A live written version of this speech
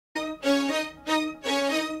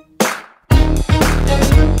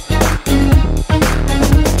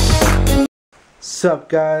What's up,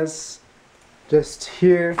 guys? Just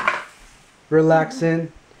here,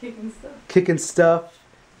 relaxing, kicking stuff,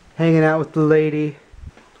 hanging out with the lady.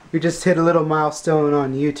 We just hit a little milestone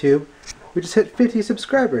on YouTube. We just hit 50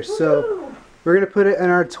 subscribers, so we're gonna put it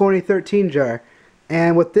in our 2013 jar.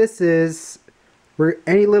 And what this is,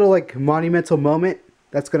 any little like monumental moment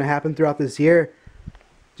that's gonna happen throughout this year,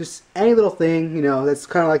 just any little thing, you know, that's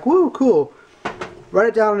kind of like, woo, cool. Write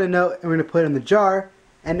it down on a note, and we're gonna put it in the jar.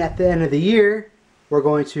 And at the end of the year, we're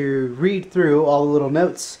going to read through all the little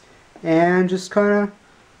notes and just kind of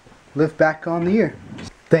live back on the year.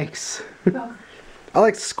 Thanks. I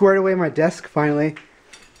like squared away my desk finally.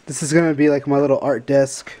 This is gonna be like my little art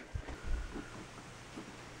desk.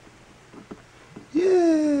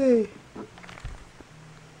 Yay!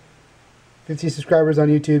 50 subscribers on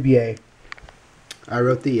YouTube, yay. I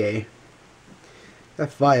wrote the yay. That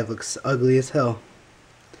 5 looks ugly as hell.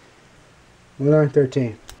 We're on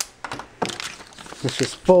 13. Let's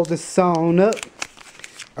just fold this on up.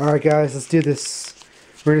 Alright guys, let's do this.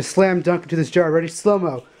 We're gonna slam dunk into this jar. Ready?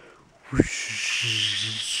 Slow-mo.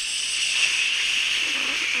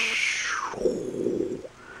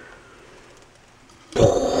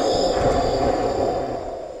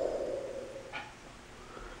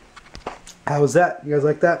 How was that? You guys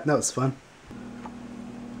like that? That was fun.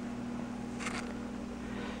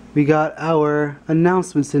 We got our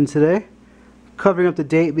announcements in today. Covering up the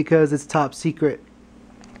date because it's top secret.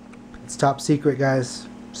 It's top secret, guys.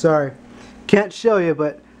 Sorry. Can't show you,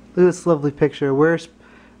 but look at this lovely picture.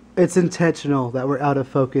 It's intentional that we're out of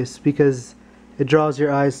focus because it draws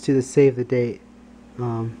your eyes to the save the date. I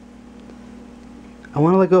want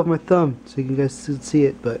to let go of my thumb so you guys can see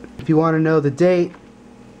it, but if you want to know the date,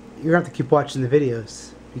 you're going to have to keep watching the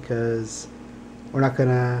videos because we're not going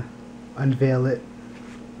to unveil it.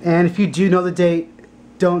 And if you do know the date,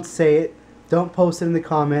 don't say it. Don't post it in the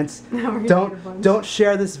comments. Don't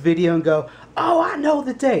share this video and go, oh, I know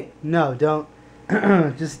the date. No, don't.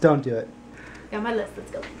 Just don't do it. Got my list.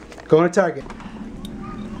 Let's go. Going to Target.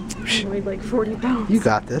 I weighed like 40 pounds. You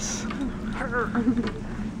got this.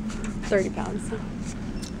 30 pounds.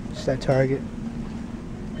 Just at Target.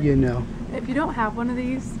 You know. If you don't have one of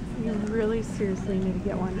these, you really seriously need to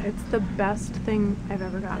get one. It's the best thing I've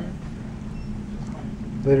ever gotten.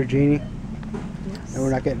 Glitter Genie. Yes. And we're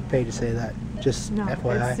not getting paid to say that. Just no,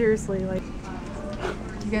 FYI. It's seriously like.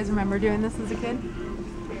 You guys remember doing this as a kid?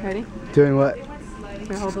 Ready? Doing what? I'm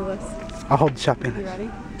gonna hold the list. I'll hold the shopping. You ready?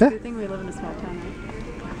 Yeah. Good thing we live in a small town,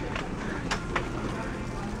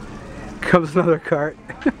 right? Comes another cart.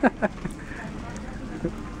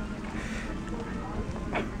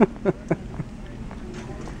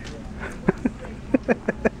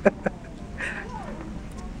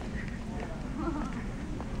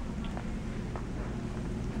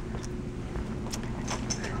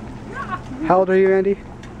 How old are you, Andy?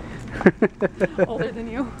 Older than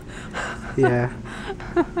you. Yeah.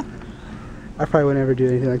 I probably would never do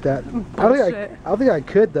anything like that. I don't think I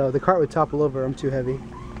could though. The cart would topple over. I'm too heavy.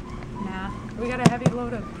 Nah, we got a heavy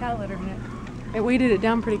load of cat litter in it. It weighted it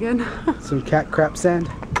down pretty good. Some cat crap sand.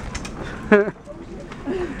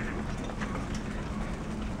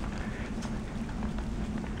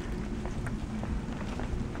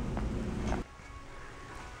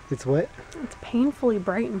 It's what? It's painfully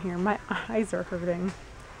bright in here. My eyes are hurting.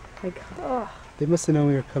 Like, ugh. They must have known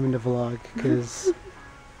we were coming to vlog because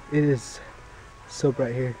it is so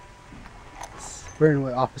bright here. We're in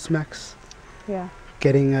what, Office Max? Yeah.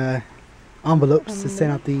 Getting envelopes to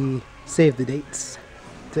send out the save the dates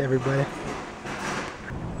to everybody.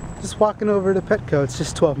 Just walking over to Petco. It's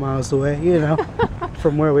just 12 miles away, you know,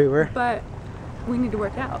 from where we were. But we need to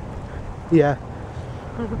work out. Yeah.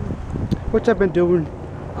 Which I've been doing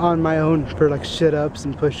on my own for like sit-ups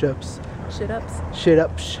and push-ups. Shit-ups?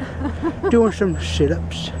 Shit-ups. Doing some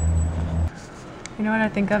shit-ups. You know what I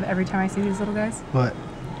think of every time I see these little guys? What?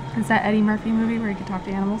 It's that Eddie Murphy movie where he can talk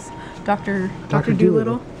to animals. Dr.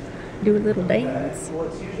 Doolittle. Do a little dance.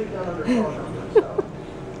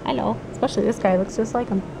 Hello. Especially this guy looks just like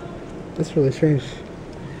him. That's really strange.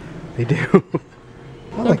 They do.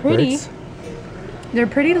 I like pretty. birds. They're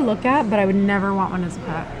pretty to look at, but I would never want one as a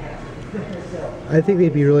pet. I think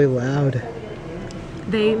they'd be really loud.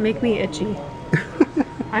 They make me itchy.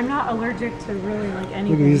 I'm not allergic to really like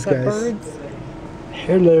anything, Look at these but guys. birds.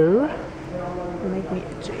 Hello. They make me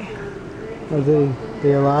itchy. Are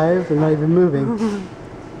they alive? They're not even moving.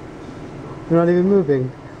 They're not even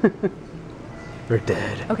moving. They're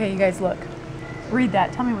dead. Okay, you guys, look. Read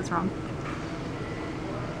that. Tell me what's wrong.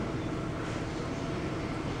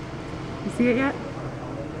 You see it yet?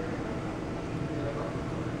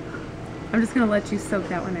 I'm just gonna let you soak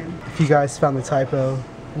that one in. If you guys found the typo,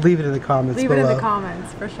 Leave it in the comments below. Leave it in the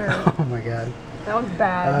comments, for sure. Oh my god. That was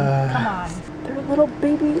bad. Come on. They're little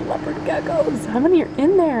baby leopard geckos. How many are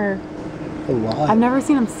in there? A lot. I've never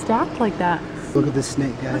seen them stacked like that. Look at this snake,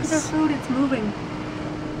 Look at their guys. food, it's moving.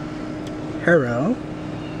 Hello.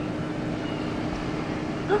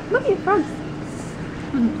 Look at frogs.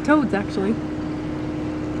 Toads, actually.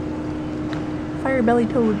 Fire belly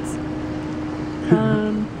toads.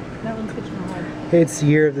 That one's pitching hard. Hey, it's the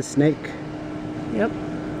year of the snake. Yep.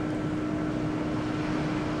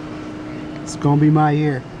 It's gonna be my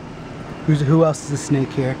year. Who else is a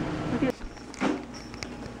snake here?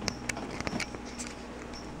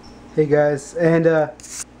 Hey guys, and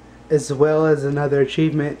as well as another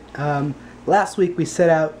achievement, last week we set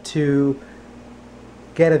out to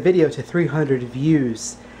get a video to 300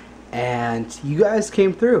 views, and you guys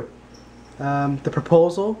came through. The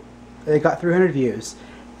proposal, it got 300 views,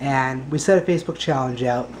 and we set a Facebook challenge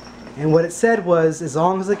out, and what it said was, as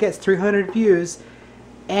long as it gets 300 views,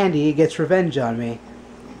 Andy gets revenge on me.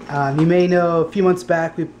 You may know a few months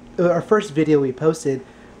back, our first video we posted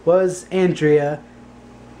was Andrea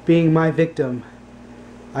being my victim.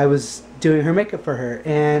 I was doing her makeup for her,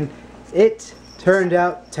 and it turned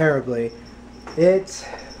out terribly. It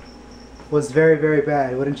was very, very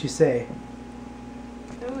bad, wouldn't you say?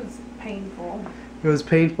 It was painful. It was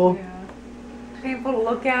painful? Yeah. Painful to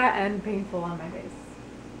look at and painful on my face.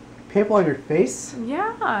 Painful on your face?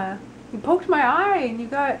 Yeah. You poked my eye and you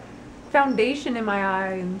got foundation in my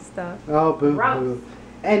eye and stuff. Oh, boo Gross. boo.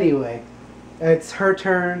 Anyway, it's her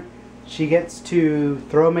turn. She gets to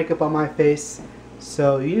throw makeup on my face.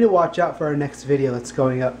 So you need to watch out for our next video that's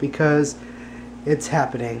going up because it's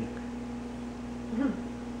happening.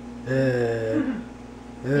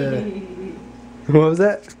 What was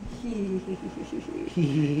that?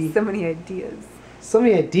 So many ideas. So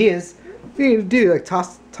many ideas. What are you gonna do? Like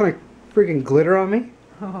toss a ton of freaking glitter on me?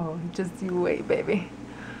 Oh, just you wait, baby.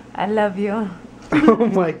 I love you. Oh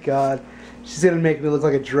my god. She's gonna make me look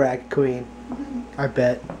like a drag queen. I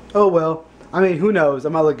bet. Oh well. I mean, who knows? I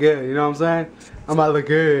might look good, you know what I'm saying? I might look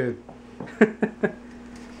good.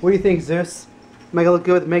 What do you think, Zeus? Am I gonna look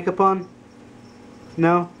good with makeup on?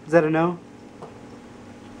 No? Is that a no?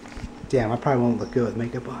 Damn, I probably won't look good with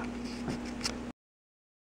makeup on.